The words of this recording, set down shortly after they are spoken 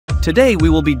Today we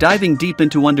will be diving deep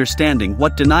into understanding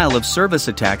what denial of service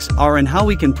attacks are and how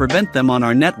we can prevent them on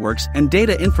our networks and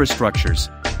data infrastructures.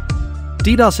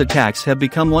 DDoS attacks have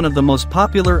become one of the most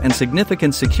popular and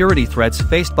significant security threats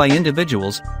faced by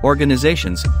individuals,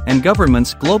 organizations, and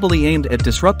governments globally, aimed at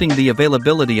disrupting the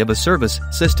availability of a service,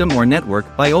 system or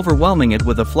network by overwhelming it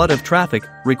with a flood of traffic,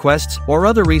 requests, or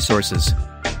other resources.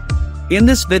 In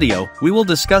this video, we will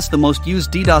discuss the most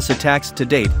used DDoS attacks to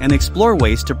date and explore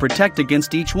ways to protect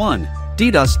against each one.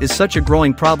 DDoS is such a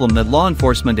growing problem that law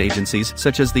enforcement agencies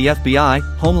such as the FBI,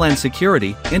 Homeland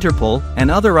Security, Interpol, and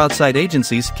other outside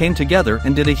agencies came together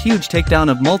and did a huge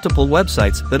takedown of multiple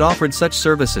websites that offered such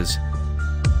services.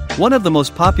 One of the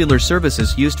most popular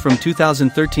services used from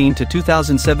 2013 to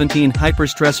 2017,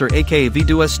 Hyperstressor aka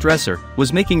DDoS Stressor,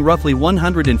 was making roughly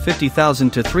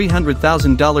 $150,000 to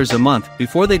 $300,000 a month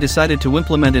before they decided to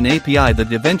implement an API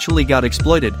that eventually got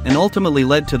exploited and ultimately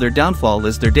led to their downfall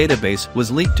as their database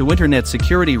was leaked to internet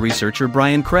security researcher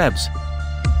Brian Krebs.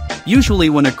 Usually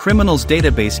when a criminal's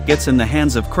database gets in the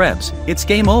hands of Krebs, it's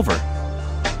game over.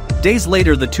 Days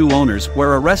later the two owners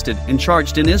were arrested and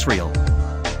charged in Israel.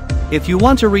 If you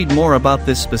want to read more about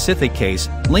this specific case,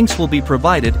 links will be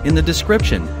provided in the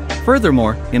description.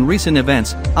 Furthermore, in recent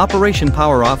events, Operation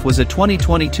Power Off was a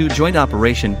 2022 joint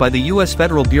operation by the US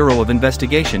Federal Bureau of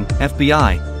Investigation,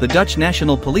 FBI, the Dutch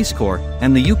National Police Corps,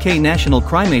 and the UK National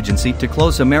Crime Agency to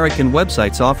close American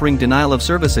websites offering denial of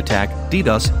service attack,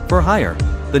 DDoS, for hire.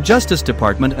 The Justice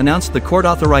Department announced the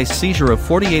court-authorized seizure of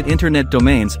 48 internet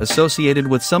domains associated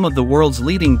with some of the world's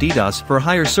leading DDoS for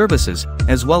hire services,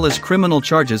 as well as criminal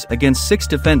charges against 6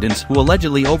 defendants who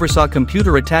allegedly oversaw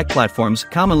computer attack platforms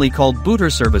commonly called booter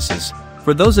services.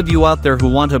 For those of you out there who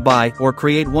want to buy or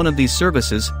create one of these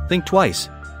services, think twice.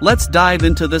 Let's dive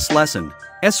into this lesson.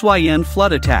 SYN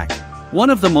Flood attack. One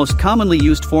of the most commonly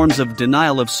used forms of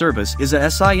denial of service is a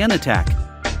SYN attack.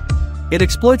 It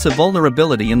exploits a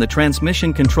vulnerability in the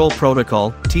Transmission Control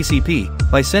Protocol, TCP,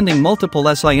 by sending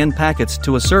multiple SYN packets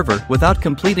to a server without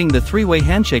completing the three-way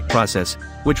handshake process,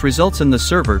 which results in the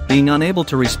server being unable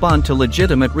to respond to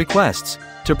legitimate requests.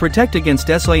 To protect against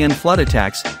SYN flood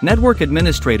attacks, network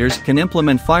administrators can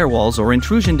implement firewalls or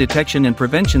intrusion detection and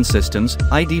prevention systems,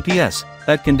 IDPS,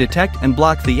 that can detect and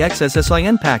block the excess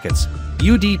SYN packets.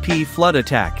 UDP Flood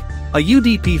attack. A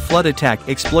UDP flood attack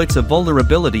exploits a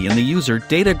vulnerability in the User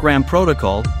Datagram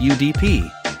Protocol, UDP.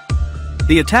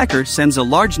 The attacker sends a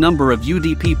large number of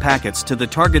UDP packets to the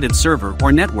targeted server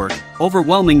or network,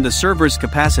 overwhelming the server's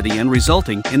capacity and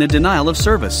resulting in a denial of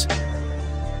service.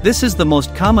 This is the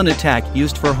most common attack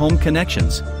used for home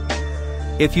connections.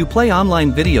 If you play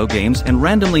online video games and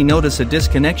randomly notice a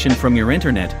disconnection from your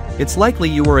internet, it's likely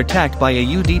you were attacked by a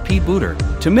UDP booter.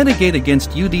 To mitigate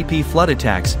against UDP flood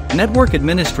attacks, network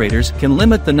administrators can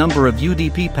limit the number of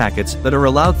UDP packets that are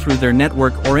allowed through their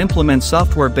network or implement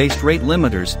software-based rate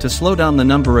limiters to slow down the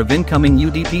number of incoming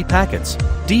UDP packets.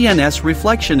 DNS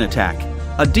Reflection attack.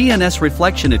 A DNS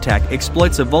reflection attack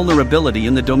exploits a vulnerability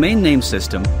in the domain name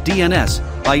system,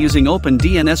 DNS, by using open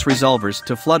DNS resolvers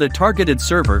to flood a targeted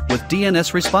server with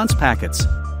DNS response packets.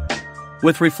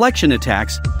 With reflection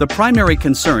attacks, the primary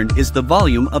concern is the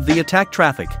volume of the attack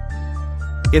traffic.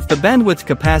 If the bandwidth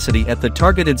capacity at the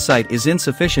targeted site is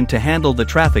insufficient to handle the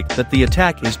traffic that the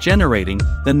attack is generating,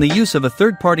 then the use of a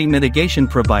third-party mitigation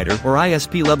provider or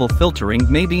ISP-level filtering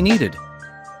may be needed.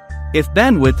 If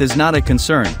bandwidth is not a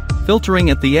concern, filtering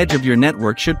at the edge of your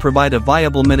network should provide a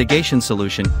viable mitigation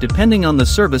solution depending on the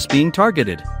service being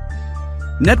targeted.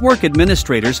 Network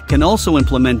administrators can also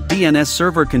implement DNS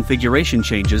server configuration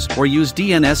changes or use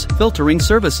DNS filtering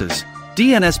services.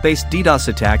 DNS-based DDoS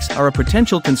attacks are a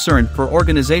potential concern for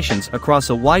organizations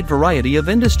across a wide variety of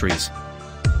industries.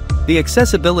 The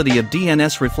accessibility of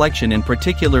DNS reflection in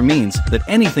particular means that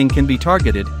anything can be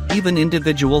targeted, even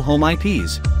individual home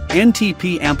IPs.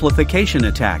 NTP Amplification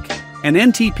attack. An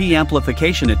NTP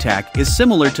amplification attack is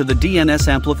similar to the DNS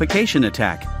amplification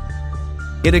attack.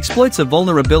 It exploits a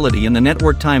vulnerability in the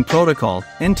Network Time Protocol,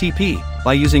 NTP,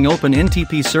 by using open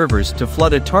NTP servers to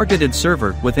flood a targeted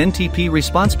server with NTP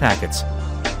response packets.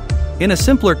 In a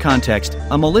simpler context,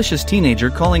 a malicious teenager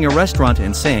calling a restaurant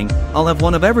and saying, "I'll have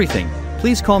one of everything,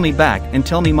 please call me back and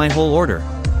tell me my whole order."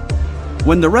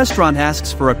 When the restaurant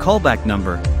asks for a callback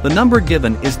number, the number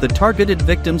given is the targeted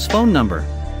victim's phone number.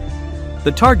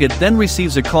 The target then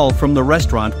receives a call from the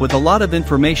restaurant with a lot of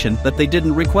information that they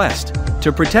didn't request.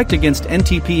 To protect against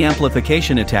NTP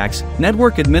amplification attacks,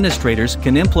 network administrators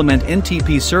can implement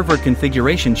NTP server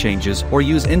configuration changes or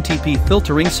use NTP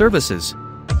filtering services.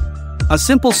 A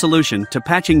simple solution to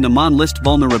patching the monlist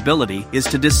vulnerability is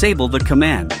to disable the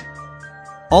command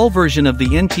All versions of the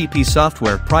NTP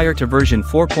software prior to version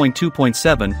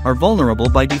 4.2.7 are vulnerable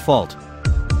by default.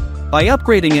 By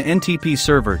upgrading an NTP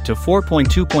server to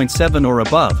 4.2.7 or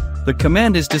above, the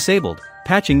command is disabled,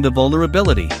 patching the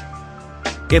vulnerability.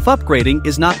 If upgrading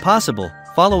is not possible,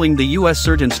 following the US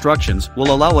CERT instructions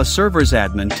will allow a server's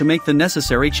admin to make the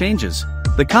necessary changes.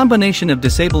 The combination of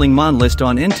disabling monlist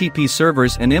on NTP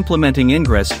servers and implementing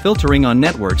ingress filtering on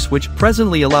networks which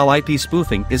presently allow IP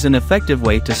spoofing is an effective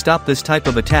way to stop this type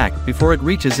of attack before it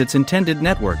reaches its intended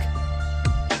network.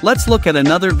 Let's look at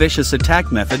another vicious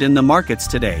attack method in the markets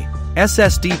today: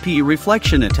 SSDP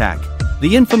Reflection attack.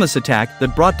 The infamous attack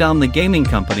that brought down the gaming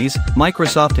companies,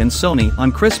 Microsoft and Sony,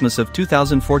 on Christmas of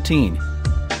 2014.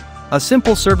 A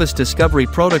simple service discovery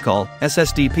protocol,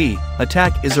 SSDP,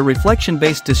 attack is a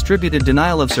reflection-based distributed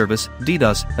denial of service,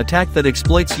 DDoS, attack that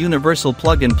exploits universal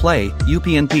plug-and-play,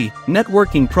 UPnP,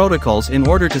 networking protocols in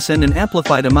order to send an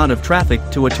amplified amount of traffic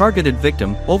to a targeted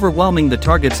victim, overwhelming the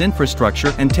target's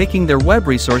infrastructure and taking their web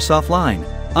resource offline.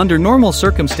 Under normal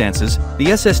circumstances, the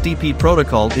SSDP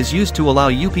protocol is used to allow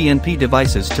UPnP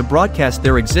devices to broadcast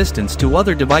their existence to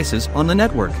other devices on the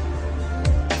network.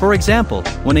 For example,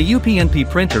 when a UPnP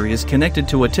printer is connected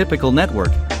to a typical network,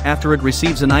 after it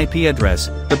receives an IP address,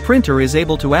 the printer is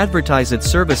able to advertise its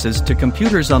services to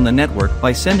computers on the network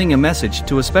by sending a message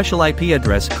to a special IP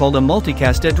address called a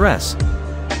multicast address.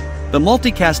 The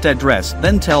multicast address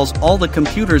then tells all the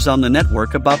computers on the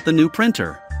network about the new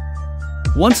printer.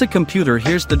 Once a computer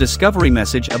hears the discovery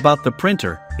message about the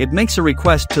printer, it makes a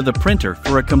request to the printer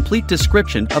for a complete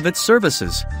description of its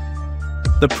services.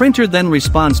 The printer then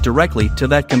responds directly to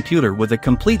that computer with a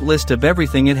complete list of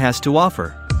everything it has to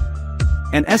offer.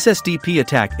 An SSDP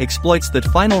attack exploits that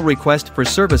final request for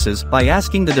services by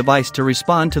asking the device to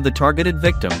respond to the targeted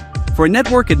victim. For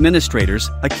network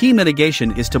administrators, a key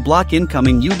mitigation is to block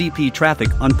incoming UDP traffic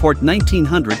on port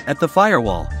 1900 at the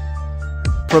firewall.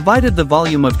 Provided the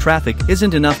volume of traffic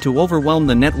isn't enough to overwhelm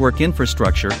the network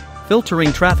infrastructure,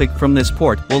 filtering traffic from this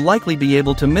port will likely be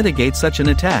able to mitigate such an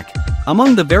attack.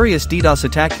 Among the various DDoS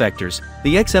attack vectors,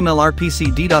 the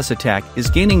XML-RPC DDoS attack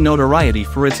is gaining notoriety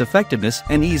for its effectiveness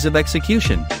and ease of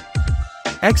execution.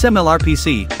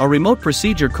 XML-RPC, a remote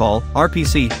procedure call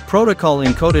 (RPC) protocol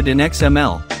encoded in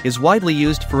XML, is widely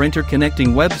used for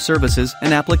interconnecting web services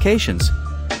and applications.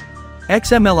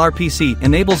 XML-RPC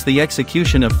enables the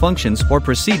execution of functions or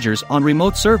procedures on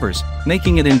remote servers,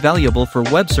 making it invaluable for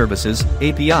web services,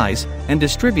 APIs, and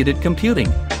distributed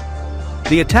computing.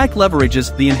 The attack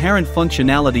leverages the inherent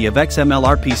functionality of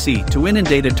XML-RPC to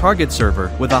inundate a target server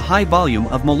with a high volume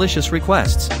of malicious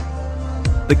requests.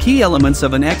 The key elements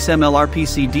of an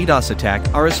XML-RPC DDoS attack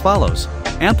are as follows.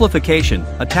 Amplification.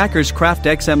 Attackers craft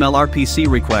XML-RPC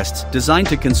requests designed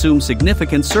to consume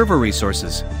significant server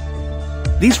resources.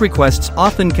 These requests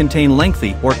often contain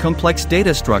lengthy or complex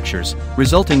data structures,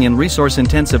 resulting in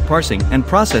resource-intensive parsing and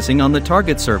processing on the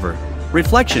target server.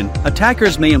 Reflection.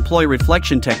 Attackers may employ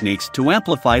reflection techniques to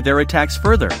amplify their attacks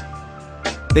further.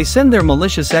 They send their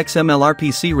malicious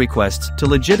XML-RPC requests to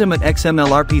legitimate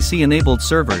XML-RPC-enabled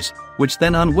servers, which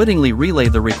then unwittingly relay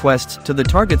the requests to the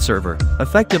target server,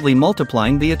 effectively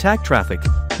multiplying the attack traffic.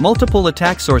 Multiple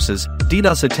attack sources.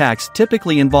 DDoS attacks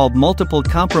typically involve multiple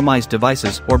compromised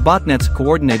devices or botnets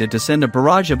coordinated to send a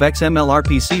barrage of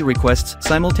XML-RPC requests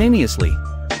simultaneously.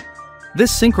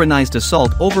 This synchronized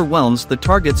assault overwhelms the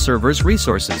target server's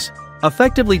resources.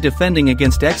 Effectively defending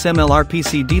against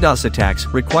XML-RPC DDoS attacks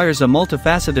requires a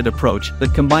multifaceted approach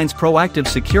that combines proactive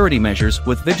security measures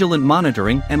with vigilant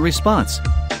monitoring and response.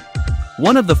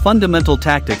 One of the fundamental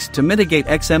tactics to mitigate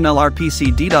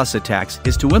XML-RPC DDoS attacks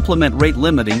is to implement rate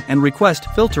limiting and request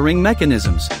filtering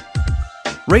mechanisms.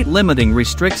 Rate limiting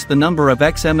restricts the number of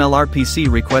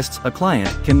XML-RPC requests a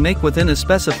client can make within a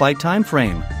specified time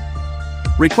frame.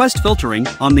 Request filtering,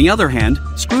 on the other hand,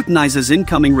 scrutinizes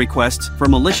incoming requests for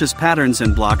malicious patterns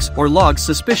and blocks or logs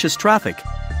suspicious traffic.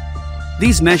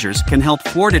 These measures can help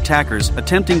thwart attackers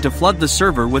attempting to flood the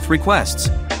server with requests.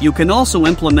 You can also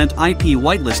implement IP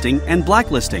whitelisting and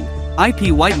blacklisting.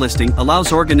 IP whitelisting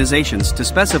allows organizations to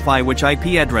specify which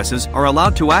IP addresses are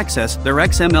allowed to access their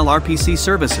XML-RPC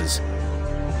services.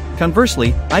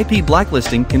 Conversely, IP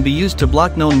blacklisting can be used to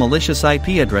block known malicious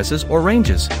IP addresses or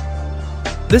ranges.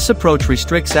 This approach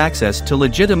restricts access to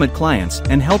legitimate clients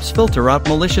and helps filter out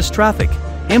malicious traffic.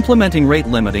 Implementing rate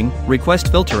limiting,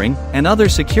 request filtering, and other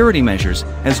security measures,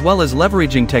 as well as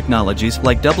leveraging technologies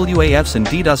like WAFs and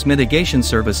DDoS mitigation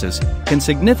services, can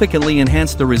significantly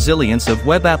enhance the resilience of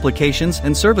web applications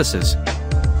and services.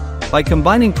 By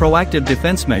combining proactive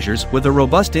defense measures with a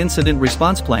robust incident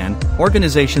response plan,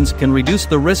 organizations can reduce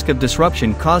the risk of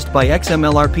disruption caused by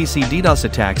XML-RPC DDoS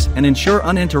attacks and ensure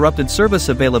uninterrupted service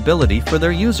availability for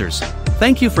their users.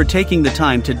 Thank you for taking the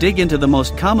time to dig into the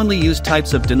most commonly used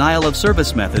types of denial of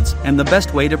service methods and the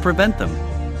best way to prevent them.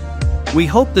 We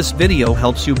hope this video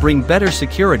helps you bring better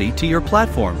security to your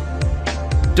platform.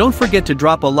 Don't forget to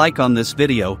drop a like on this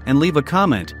video and leave a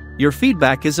comment. Your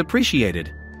feedback is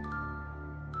appreciated.